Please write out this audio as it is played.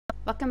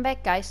Welcome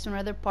back, guys, to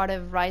another part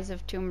of Rise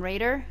of Tomb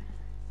Raider.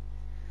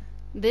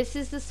 This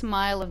is the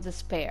smile of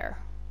despair.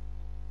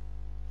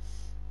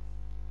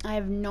 I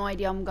have no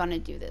idea I'm gonna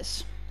do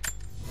this.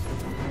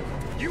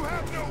 You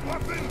have no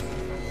weapons,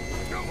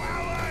 no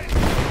allies,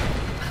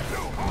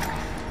 no hope.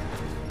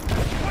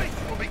 This place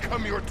will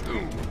become your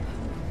tomb.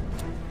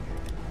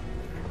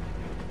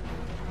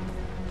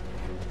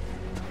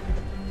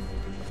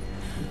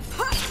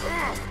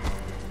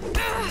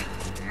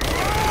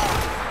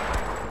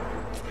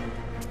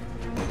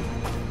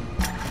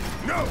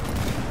 No!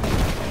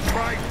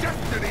 My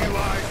destiny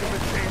lies in the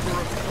Chamber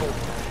of Souls.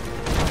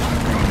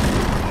 I've come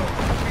too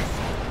close to be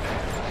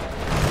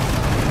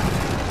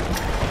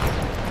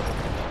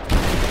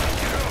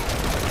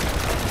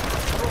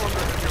stronger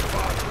than your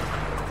father.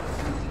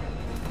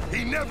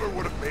 He never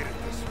would have made it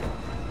this far.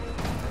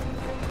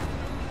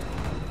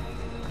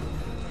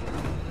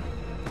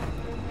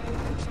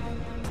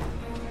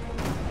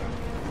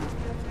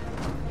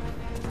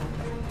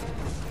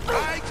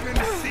 I can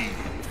see you.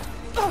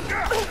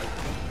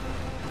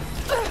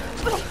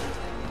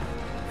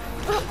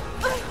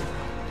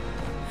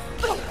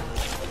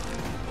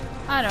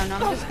 I don't know,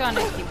 I'm just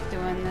gonna keep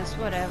doing this,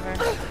 whatever.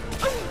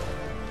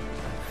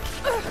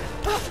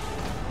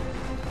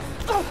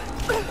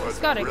 Was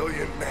a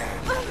brilliant man,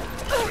 but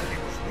he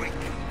was weak,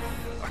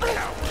 a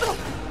coward.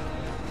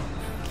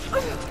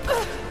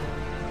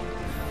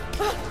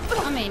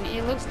 I mean,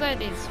 it looks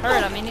like it's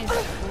hurt. I mean, it's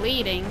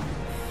bleeding.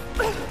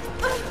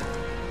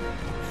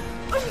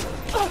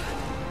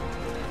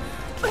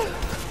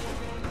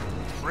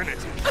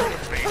 Trinity could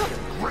have made him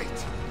great.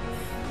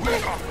 We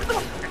offered you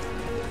that.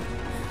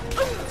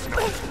 It's not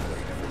too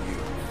late for you.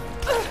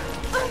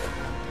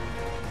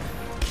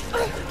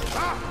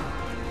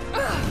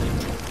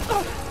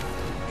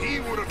 He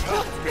would have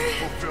helped me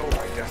fulfill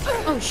my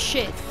destiny. Oh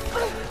shit.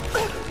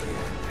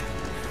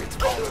 It's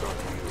fallen on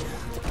you.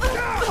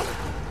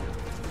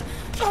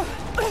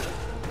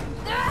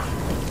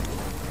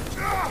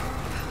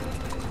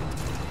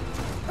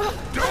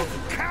 Don't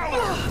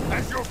cower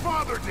as your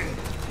father did.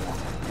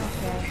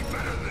 Okay. Be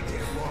better than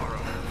him, Laura.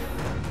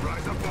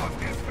 Rise above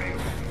his failing.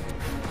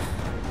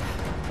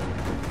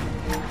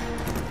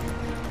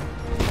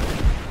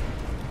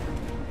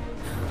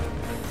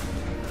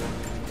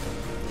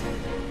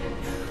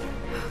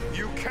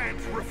 You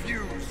can't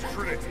refuse,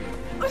 Trinity.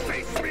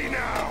 Face me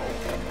now!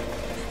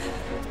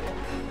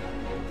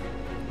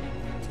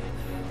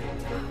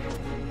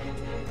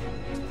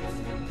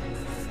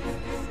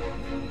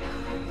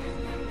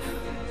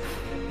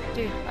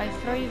 Dude, I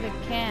throw you the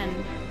can.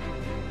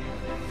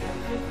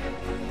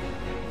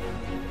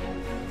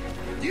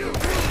 You!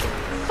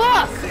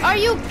 Fuck! Are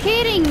you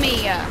kidding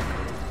me?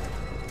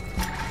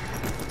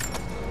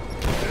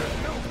 There's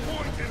no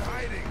point in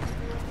hiding.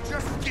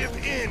 Just give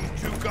in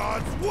to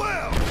God's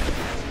will!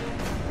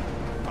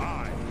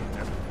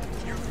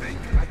 You think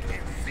I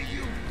can't see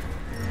you?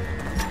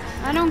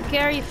 I don't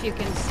care if you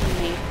can see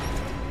me.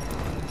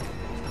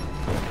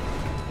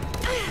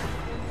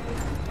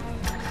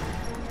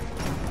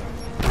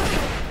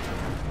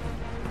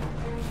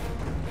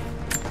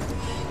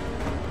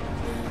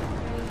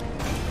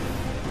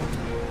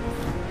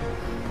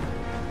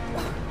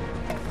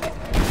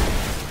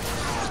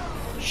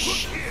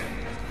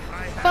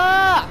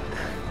 Fuck!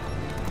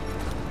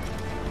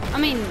 I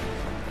mean,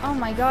 oh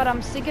my god,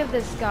 I'm sick of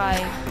this guy.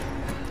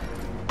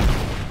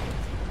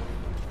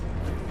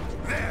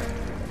 There!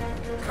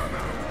 Come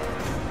out!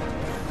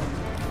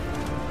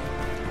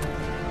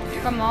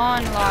 Come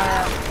on,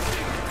 Lara.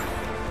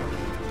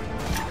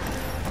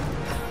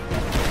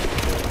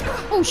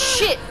 Oh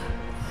shit!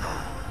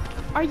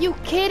 Are you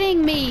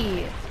kidding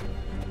me?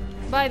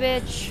 Bye,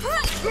 bitch.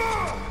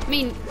 I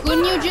mean,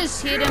 couldn't you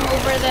just hit him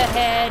over the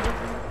head?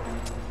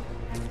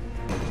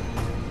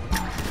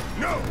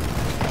 No!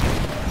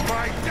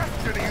 My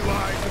destiny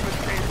lies in the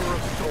Chamber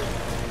of Souls.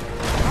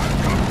 I've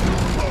come too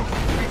close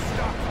to be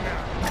stopped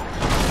now.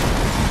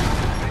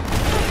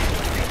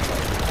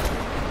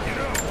 You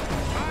know,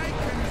 I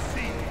can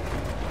see.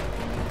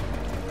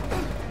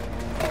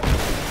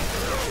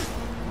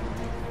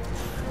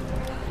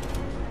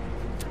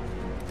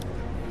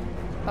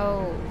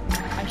 Oh,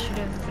 I should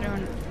have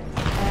thrown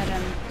at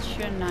him,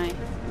 shouldn't I?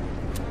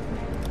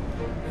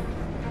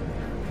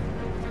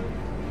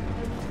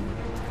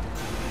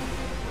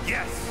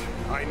 Yes,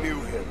 I knew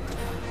him.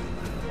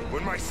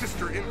 When my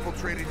sister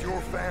infiltrated your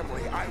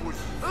family, I was...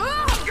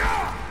 Oh,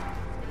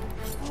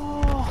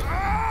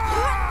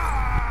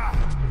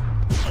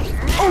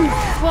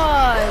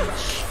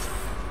 fudge!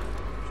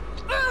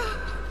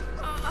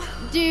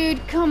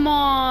 Dude, come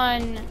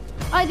on!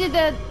 I did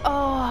that.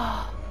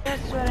 Oh,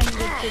 that's what I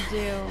needed to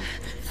do.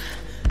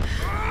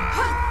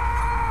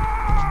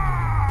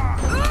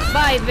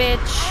 Bye,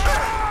 bitch.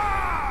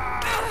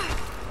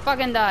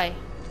 Fucking die.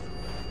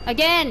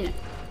 Again!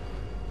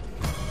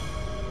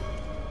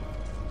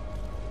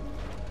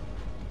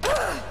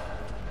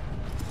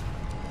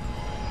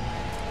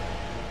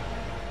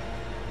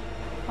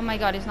 Oh my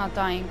god, he's not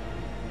dying.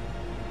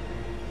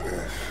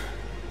 This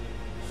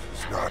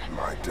is not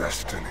my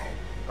destiny.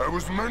 I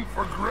was meant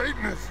for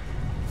greatness.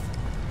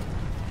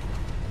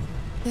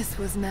 This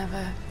was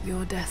never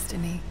your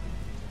destiny.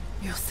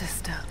 Your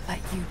sister let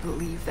you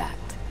believe that.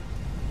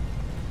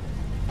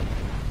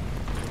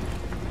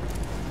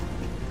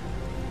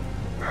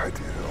 I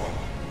did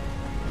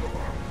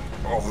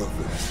all of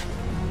this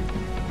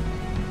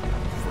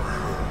for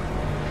her.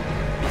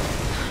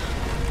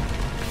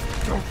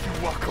 Don't you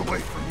walk away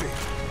from me.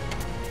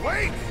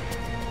 Wait!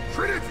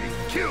 Trinity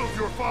killed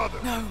your father.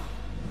 No,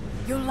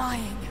 you're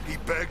lying. He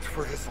begged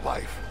for his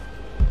life.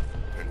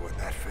 And when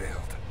that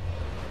failed,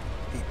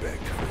 he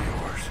begged for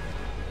yours.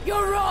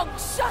 You're wrong!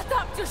 Shut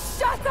up! Just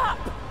shut up!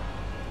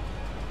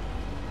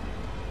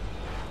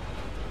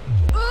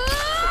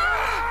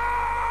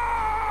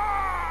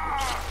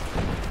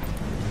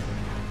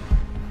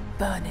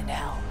 Burn in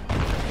hell.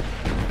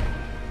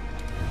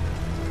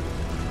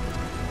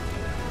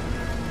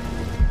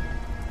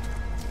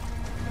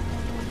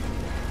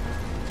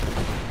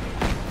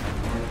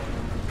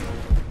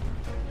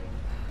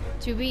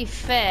 To be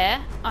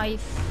fair, I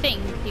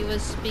think he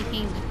was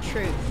speaking the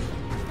truth.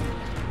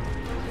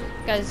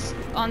 Because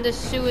on the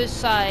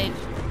suicide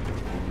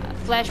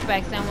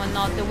flashbacks and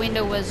whatnot, the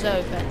window was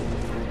open.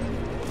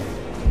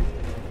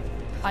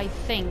 I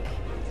think.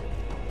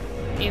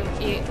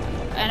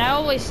 And I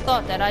always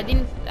thought that.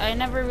 I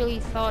never really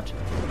thought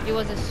it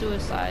was a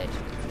suicide.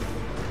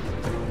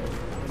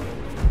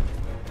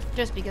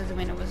 Just because the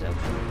window was open.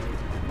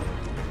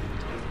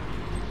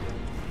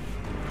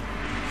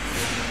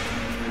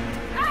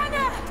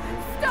 Anna!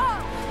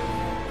 Stop!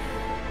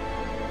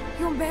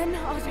 Your men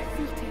are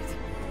defeated.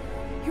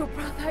 Your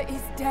brother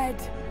is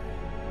dead.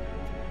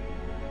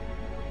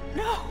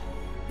 No!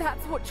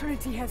 That's what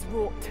Trinity has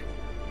wrought.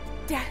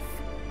 Death.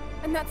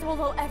 And that's all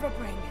they'll ever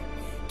bring.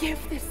 Give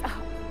this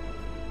up.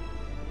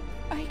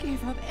 I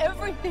gave up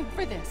everything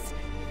for this.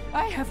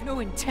 I have no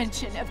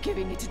intention of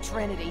giving it to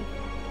Trinity.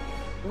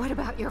 What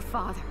about your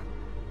father?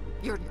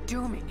 You're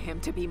dooming him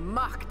to be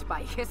mocked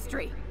by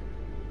history.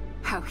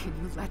 How can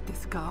you let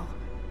this go?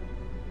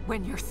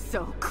 When you're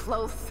so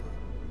close?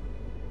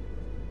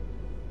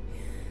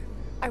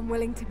 I'm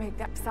willing to make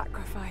that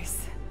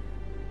sacrifice.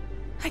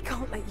 I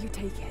can't let you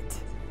take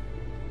it.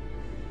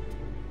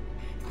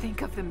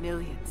 Think of the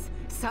millions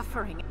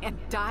suffering and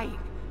dying.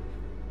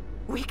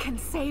 We can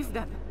save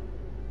them.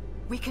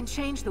 We can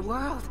change the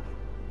world.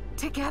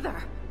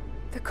 Together.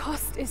 The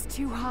cost is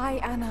too high,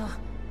 Anna.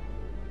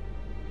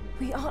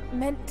 We aren't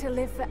meant to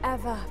live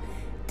forever.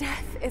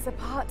 Death is a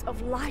part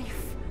of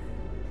life.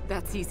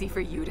 That's easy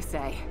for you to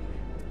say.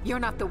 You're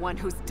not the one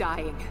who's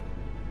dying.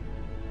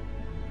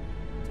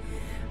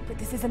 But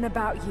this isn't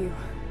about you.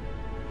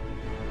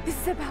 This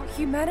is about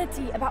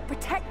humanity, about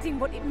protecting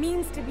what it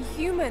means to be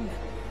human.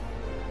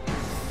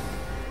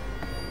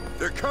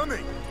 They're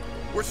coming!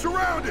 We're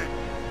surrounded!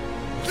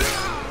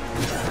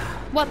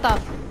 What the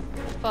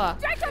fuck?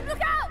 Jacob,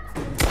 look out!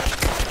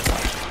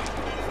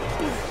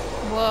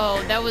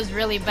 Whoa, that was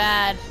really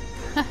bad.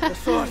 The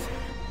sword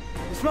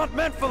is not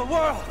meant for the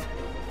world!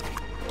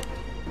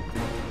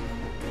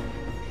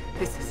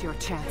 This is your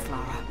chance,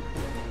 Lara.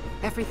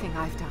 Everything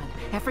I've done,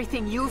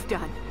 everything you've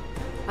done.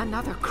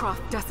 Another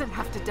Croft doesn't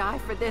have to die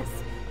for this.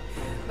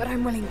 But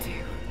I'm willing to.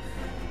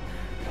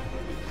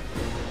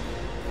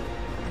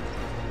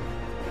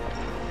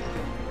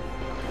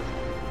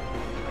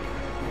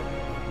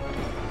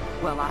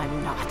 Well,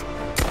 I'm not.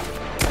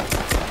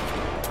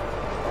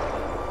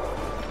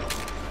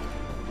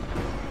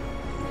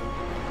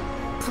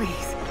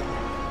 Please.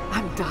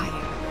 I'm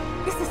dying.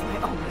 This is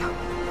my only hope.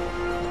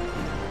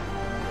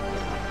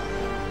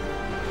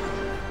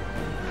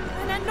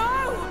 Anna,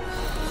 no!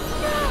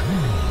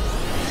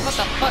 What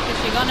the fuck is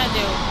she gonna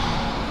do?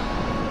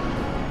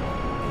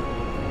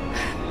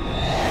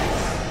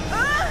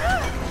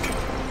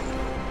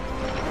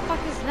 What the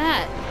fuck is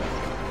that?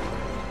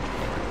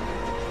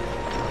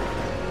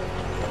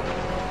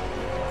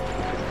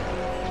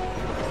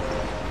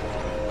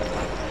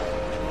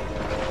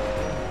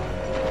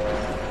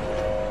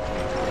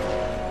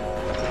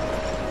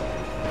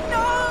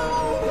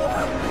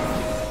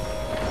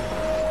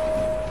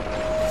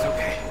 It's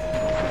okay.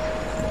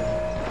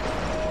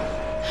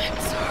 I'm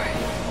sorry.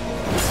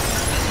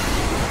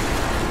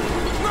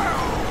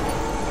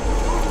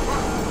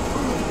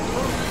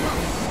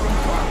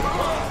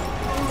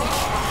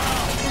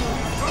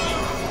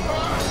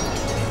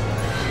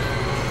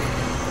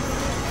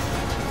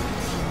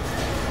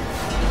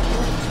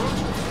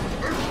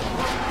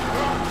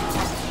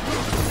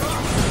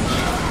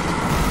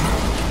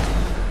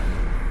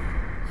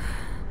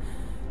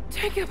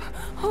 Jacob,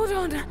 hold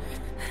on.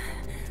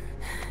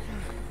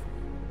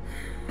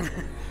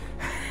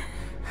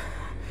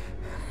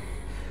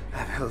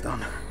 I've held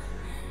on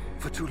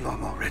for too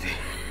long already.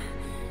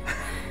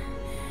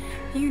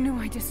 You knew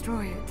I'd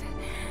destroy it.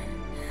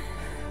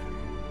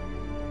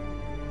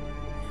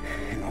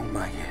 In all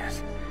my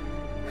years,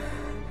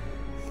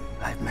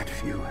 I've met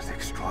few as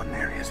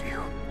extraordinary as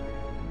you.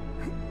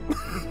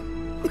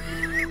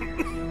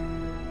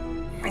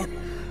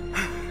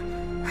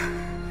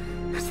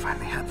 It's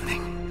finally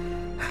happening.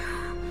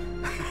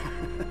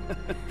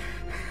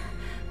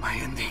 My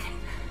ending.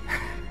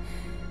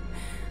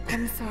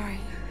 I'm sorry.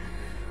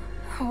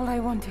 All I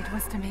wanted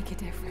was to make a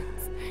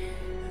difference.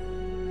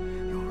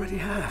 You already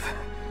have.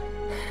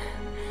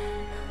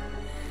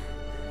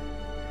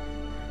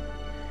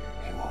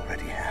 You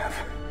already have.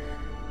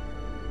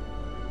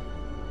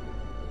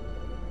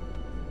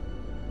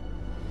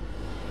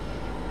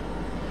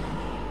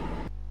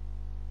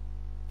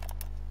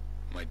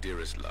 My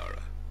dearest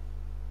Lara,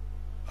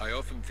 I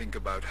often think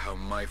about how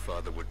my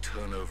father would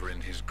turn over in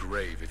his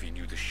grave if he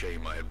knew the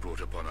shame I had brought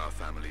upon our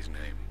family's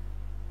name.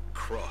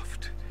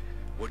 Croft,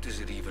 what does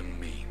it even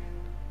mean?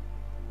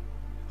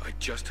 I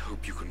just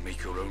hope you can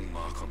make your own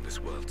mark on this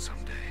world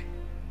someday.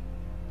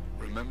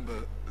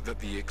 Remember that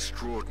the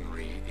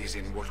extraordinary is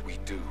in what we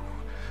do,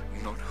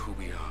 not who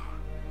we are.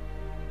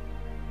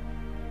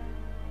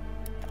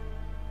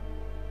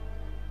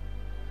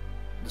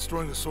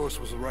 Destroying the source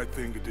was the right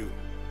thing to do.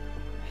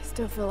 I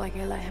still feel like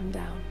I let him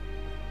down.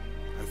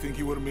 I think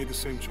you would have made the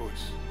same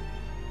choice.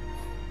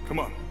 Come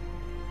on.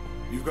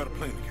 You've got a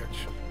plane to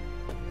catch.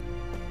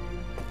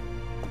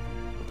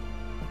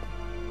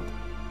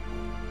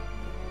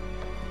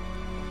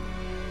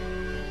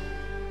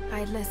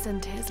 I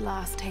listened to his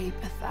last tape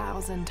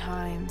 1,000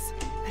 times,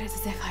 but it's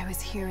as if I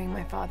was hearing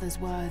my father's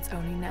words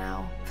only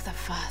now, for the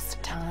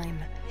first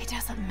time. It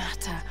doesn't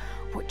matter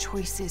what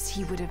choices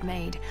he would have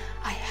made.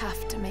 I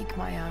have to make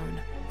my own.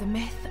 The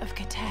myth of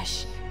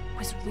Katesh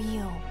was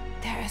real.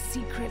 There are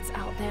secrets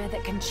out there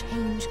that can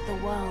change the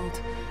world.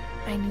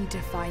 I need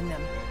to find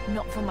them,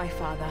 not for my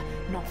father,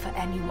 not for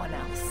anyone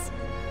else.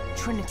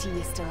 Trinity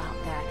is still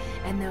out there,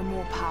 and they're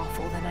more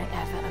powerful than I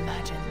ever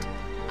imagined.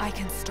 I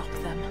can stop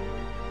them.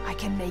 I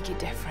can make a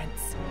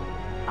difference.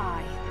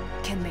 I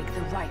can make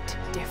the right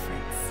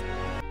difference.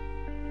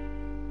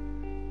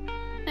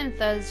 And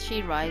thus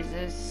she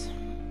rises.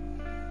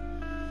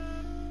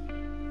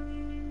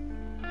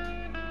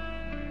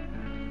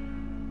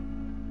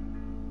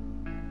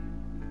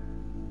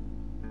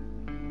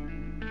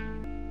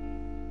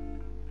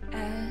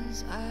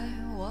 As I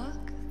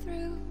walk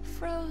through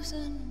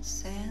frozen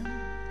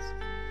sands,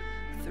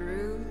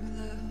 through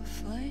the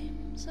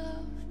flames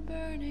of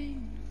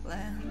burning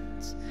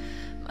lands,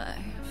 my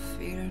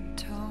feet are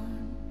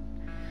torn,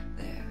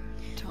 they're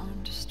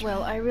torn to strands.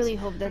 Well, I really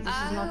hope that this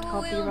is not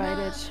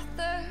copyrighted.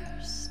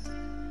 Thirst.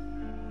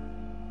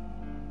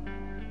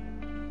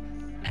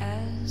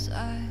 As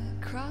I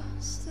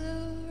cross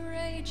the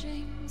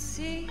raging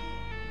sea,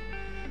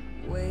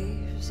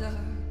 waves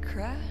are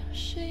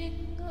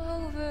crashing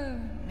over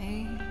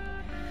me.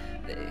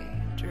 They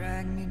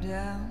drag me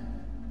down,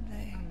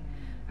 they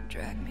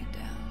drag me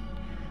down,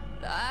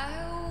 but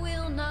I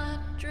will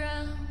not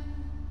drown.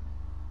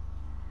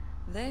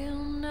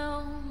 They'll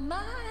know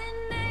my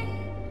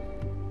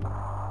name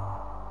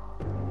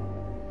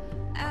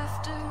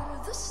after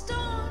the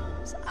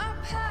storms are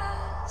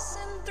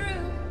passing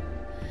through.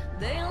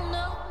 They'll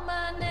know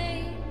my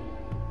name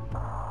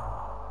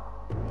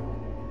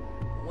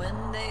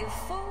when they've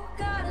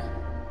forgotten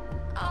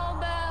all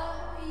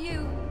about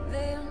you.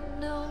 They'll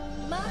know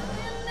my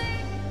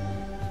name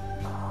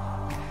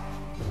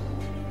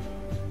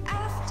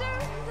after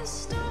the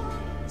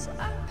storms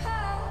are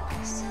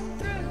passing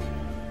through.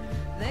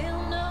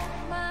 They'll know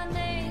my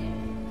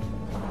name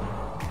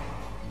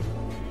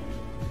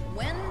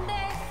when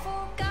they've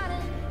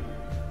forgotten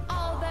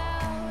all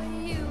about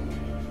you.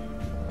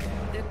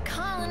 They're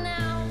calling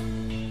out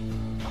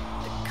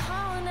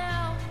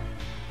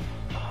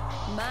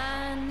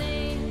my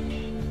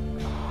name.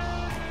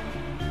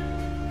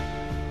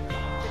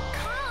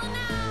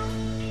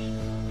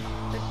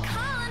 They're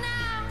calling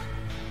out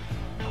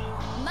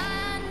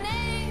my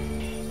name.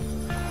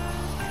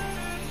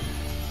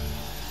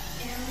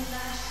 And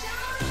I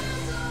shall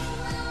rise, oh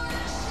well,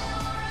 I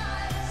shall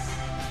rise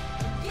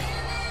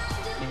again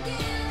and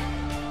again.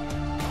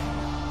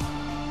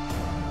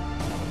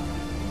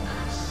 I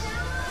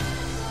shall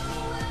rise, oh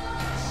well,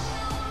 I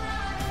shall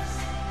rise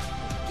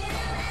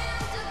again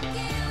and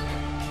again.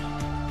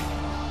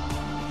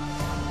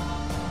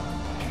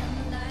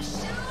 And I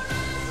shall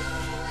rise, oh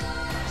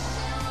well, I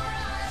shall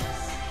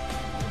rise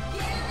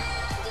again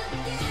and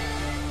again.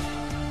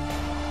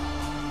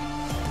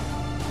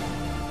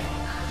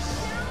 I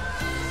shall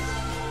rise,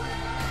 oh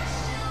well, I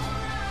shall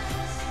rise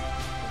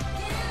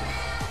again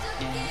and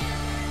again.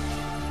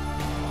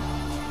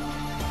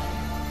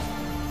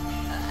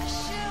 I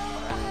shall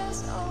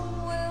rise, oh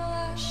well,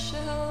 I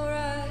shall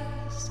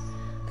rise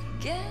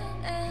again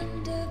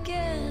and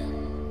again.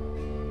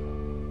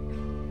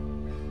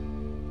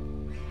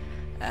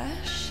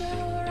 I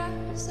shall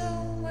rise,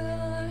 oh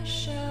well, I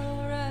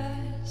shall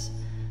rise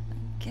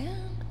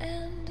again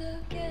and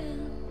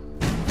again.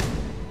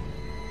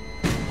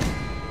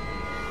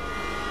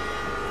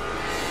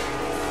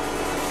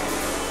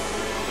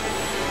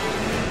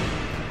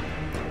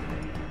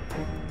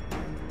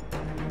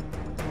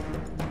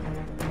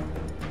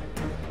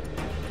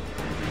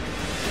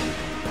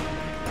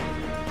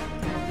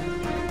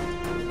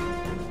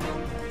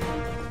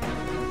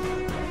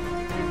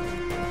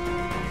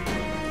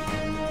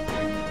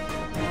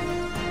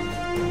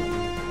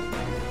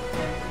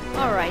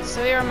 Alright,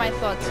 so here are my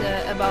thoughts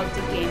about the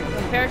game.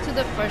 Compared to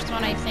the first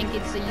one, I think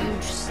it's a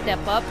huge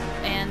step up,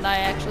 and I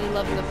actually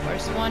love the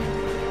first one.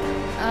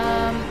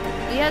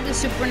 Yeah, the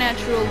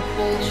supernatural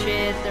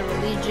bullshit, the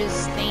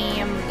religious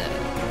theme,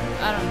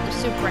 the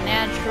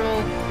supernatural.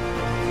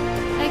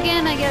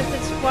 Again, I guess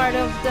it's part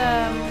of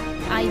the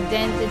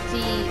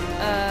identity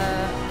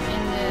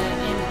in the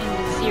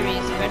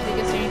series, especially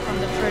considering from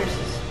the first,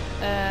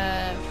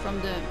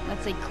 from the,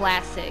 let's say,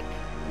 classic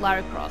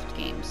Lara Croft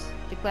games,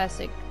 the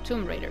classic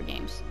Tomb Raider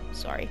games,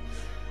 sorry.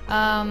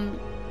 Now,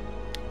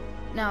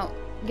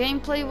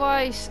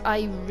 gameplay-wise,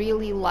 I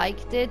really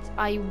liked it.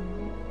 I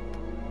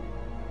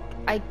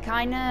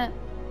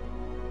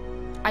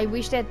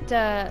wish that,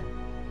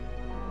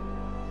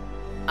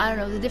 I don't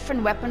know, the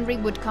different weaponry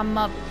would come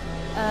up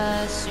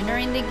sooner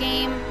in the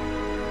game.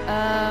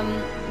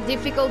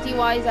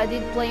 Difficulty-wise, I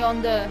did play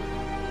on the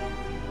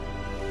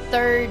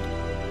third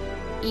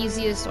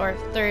easiest or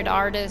third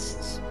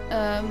hardest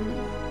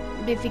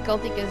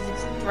difficulty because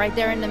it's right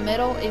there in the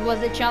middle. It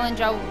was a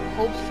challenge I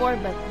hoped for,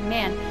 but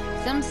man,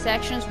 some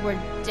sections were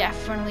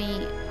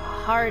definitely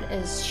hard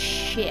as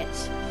shit.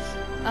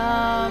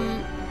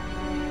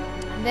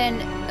 Then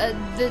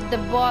the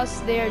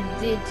boss there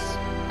did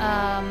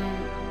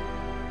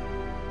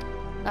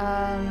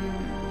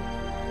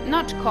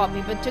not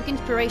copy, but took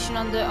inspiration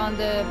on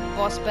the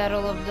boss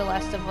battle of The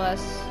Last of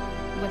Us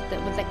with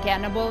the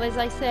cannibal, as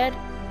I said,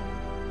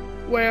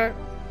 where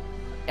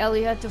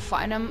Ellie had to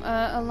fight him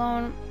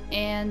alone.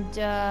 And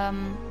I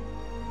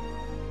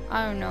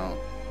don't know,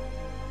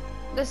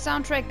 the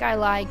soundtrack I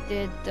liked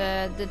it,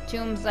 the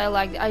tombs I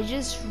liked it. I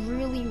just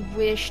really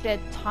wish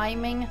that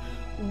timing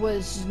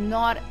was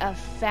not a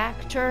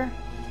factor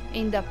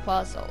in the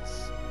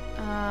puzzles,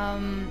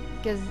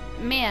 because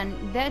man,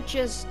 that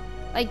just,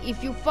 like,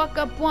 if you fuck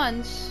up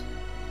once,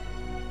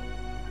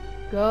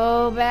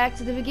 go back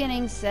to the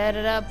beginning, set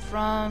it up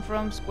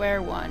from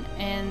square one,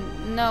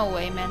 and no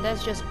way, man,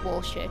 that's just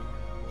bullshit.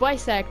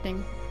 Voice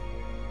acting,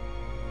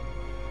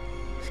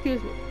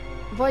 excuse me,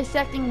 voice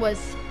acting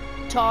was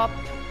top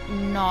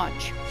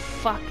notch.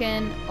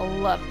 Fucking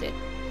loved it.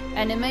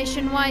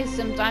 Animation wise,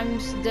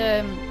 sometimes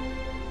the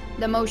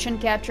motion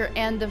capture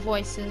and the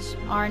voices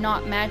are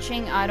not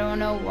matching. I don't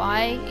know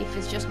why, if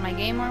it's just my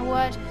game or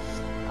what.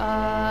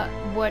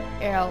 What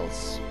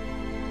else?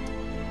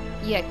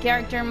 Yeah,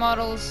 character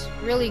models,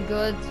 really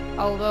good,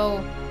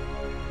 although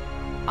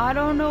I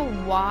don't know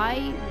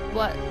why,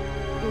 but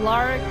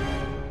Lara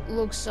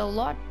looks a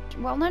lot,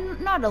 well,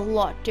 not a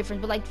lot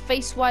different, but like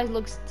face-wise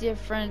looks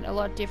different, a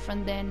lot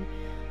different than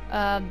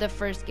the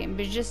first game,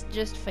 but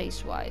just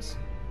face-wise.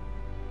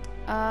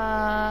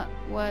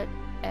 What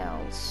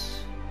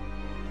else?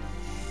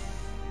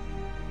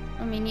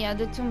 I mean, yeah,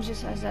 the Tomb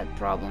just has that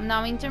problem.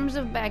 Now, in terms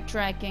of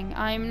backtracking,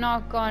 I'm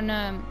not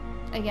gonna...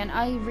 Again,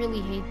 I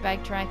really hate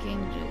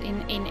backtracking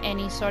in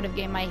any sort of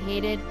game. I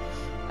hate it,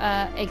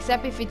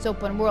 except if it's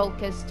open world,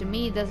 because to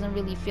me it doesn't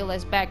really feel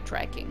as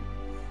backtracking.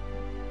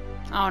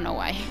 I don't know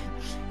why.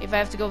 If I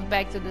have to go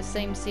back to the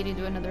same city,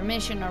 do another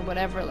mission or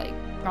whatever, like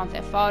Grand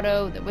Theft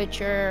Auto, The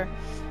Witcher,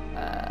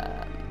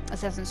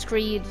 Assassin's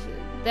Creed,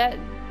 that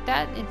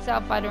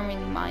itself I don't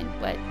really mind.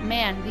 But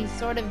man, these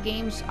sort of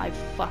games I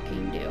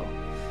fucking do.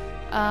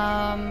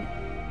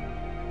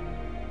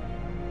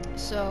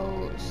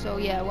 So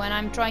yeah, when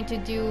I'm trying to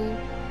do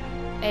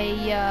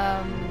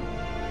a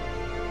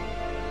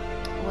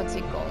what's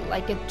it called,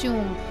 like a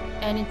tomb,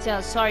 and it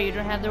says sorry you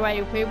don't have the right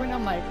equipment,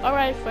 I'm like,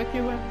 alright, fuck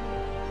you,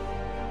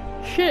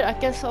 shit, I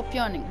can stop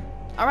yawning.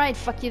 Alright,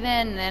 fuck you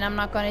then, and I'm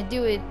not gonna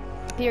do it,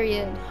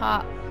 period.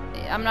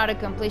 I'm not a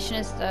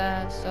completionist,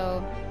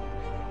 so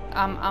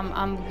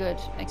I'm good.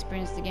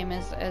 Experience the game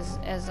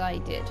as I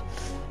did.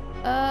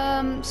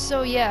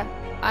 So yeah,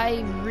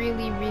 I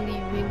really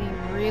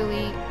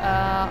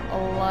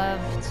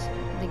loved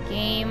the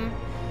game.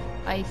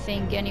 I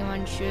think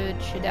anyone should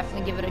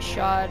definitely give it a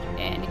shot,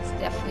 and it's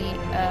definitely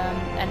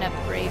an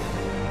upgrade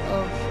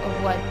of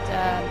what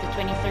the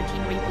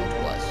 2013 reboot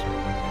was.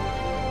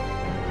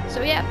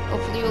 So yeah,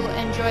 hopefully you'll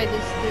enjoy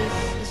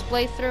this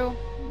playthrough,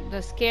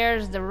 the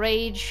scares, the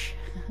rage,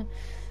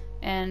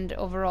 and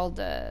overall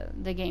the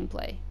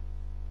gameplay.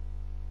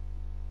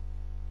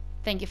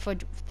 Thank you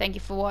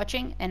for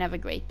watching, and have a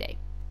great day.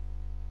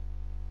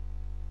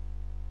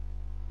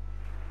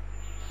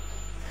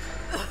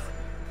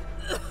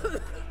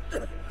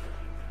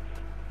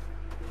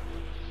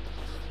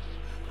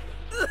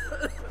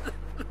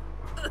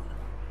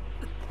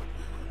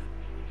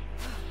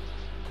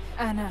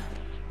 Anna,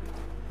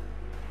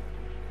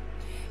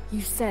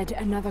 you said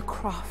another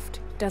Croft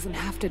doesn't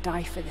have to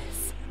die for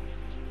this.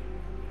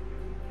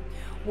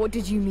 What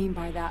did you mean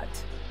by that?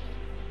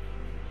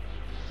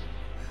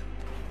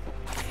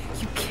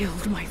 You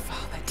killed my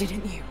father,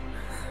 didn't you?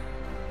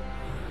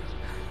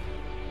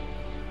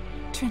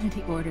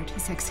 Trinity ordered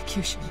his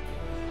execution.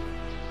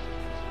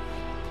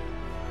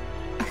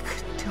 I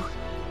couldn't do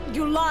it.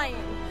 You're lying!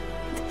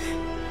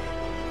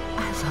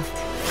 I loved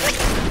him.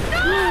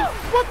 No!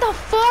 What the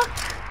fuck?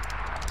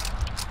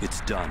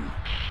 It's done.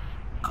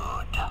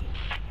 Good.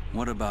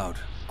 What about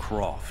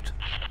Croft?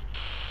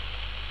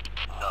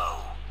 None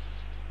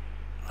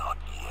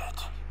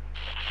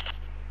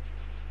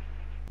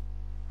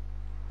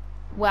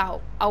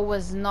wow, I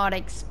was not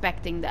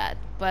expecting that,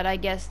 but I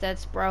guess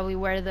that's probably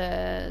where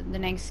the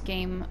next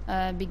game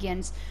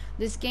begins.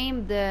 This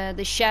game,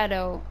 the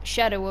Shadow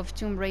of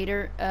Tomb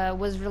Raider,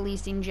 was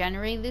released in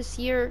January this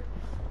year,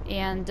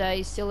 and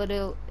it's still a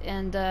little.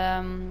 And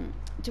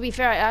to be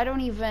fair, I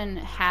don't even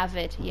have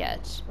it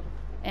yet,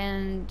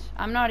 and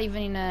I'm not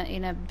even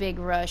in a big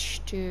rush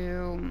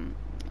to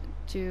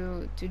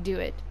do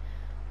it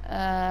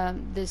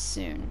this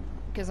soon,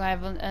 because I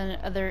have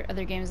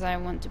other games I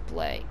want to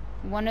play.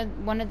 One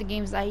of the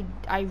games I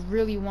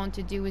really want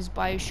to do is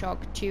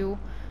BioShock 2,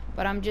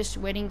 but I'm just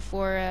waiting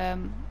for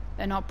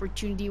an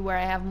opportunity where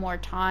I have more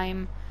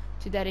time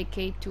to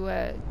dedicate to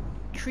a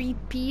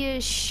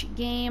creepy-ish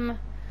game.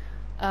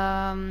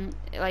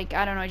 Like,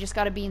 I don't know, I just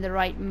gotta be in the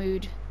right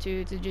mood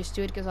to just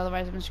do it, because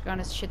otherwise I'm just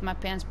gonna shit my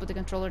pants, put the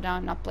controller down,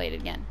 and not play it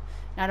again.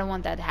 And I don't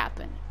want that to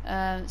happen.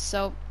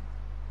 So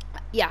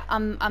yeah,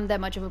 I'm that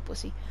much of a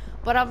pussy.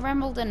 But I've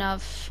rambled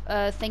enough.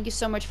 Thank you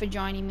so much for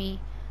joining me.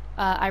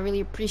 I really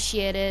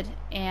appreciate it,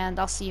 and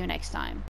I'll see you next time.